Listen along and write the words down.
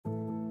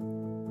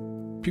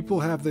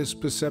People have this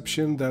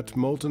perception that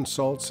molten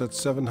salts at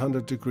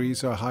 700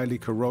 degrees are highly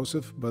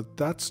corrosive, but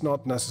that's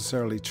not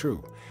necessarily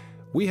true.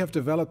 We have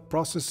developed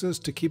processes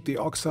to keep the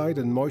oxide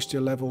and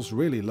moisture levels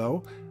really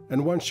low,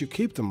 and once you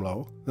keep them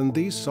low, then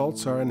these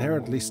salts are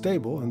inherently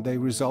stable and they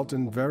result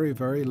in very,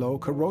 very low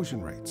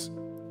corrosion rates.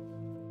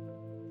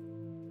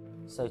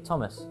 So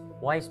Thomas,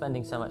 why are you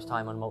spending so much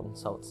time on molten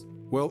salts?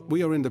 Well,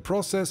 we are in the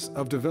process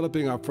of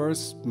developing our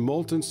first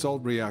molten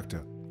salt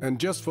reactor. And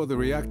just for the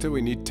reactor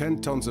we need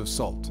 10 tons of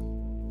salt.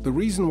 The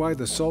reason why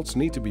the salts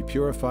need to be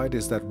purified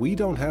is that we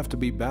don't have to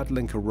be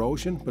battling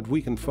corrosion, but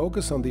we can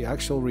focus on the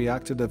actual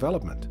reactor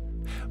development.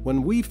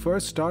 When we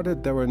first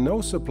started, there were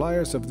no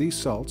suppliers of these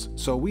salts,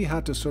 so we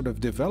had to sort of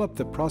develop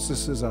the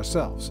processes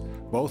ourselves,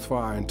 both for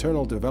our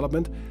internal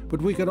development,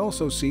 but we could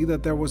also see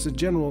that there was a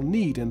general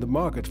need in the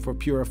market for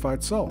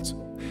purified salts.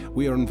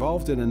 We are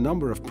involved in a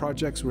number of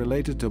projects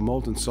related to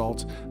molten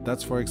salts.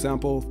 That's, for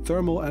example,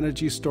 thermal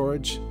energy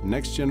storage,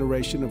 next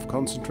generation of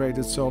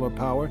concentrated solar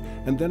power,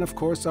 and then of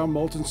course our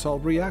molten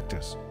salt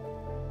reactors.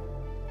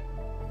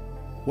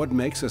 What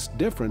makes us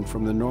different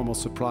from the normal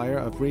supplier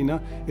of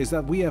RINA is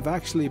that we have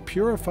actually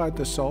purified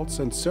the salts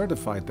and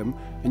certified them,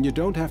 and you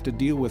don't have to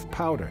deal with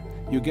powder.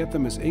 You get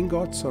them as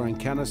ingots or in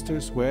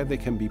canisters where they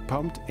can be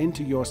pumped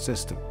into your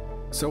system.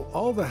 So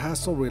all the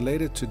hassle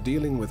related to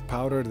dealing with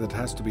powder that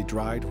has to be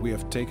dried, we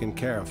have taken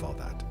care of all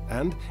that.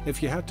 And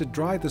if you had to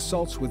dry the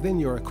salts within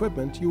your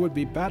equipment, you would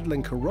be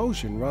battling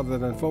corrosion rather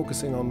than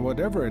focusing on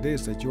whatever it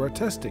is that you are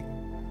testing.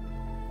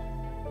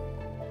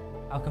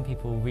 How can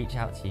people reach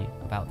out to you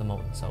about the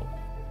molten salt?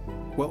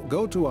 Well,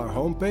 go to our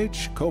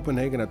homepage,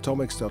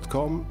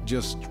 CopenhagenAtomics.com,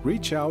 just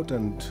reach out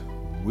and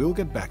we'll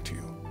get back to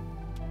you.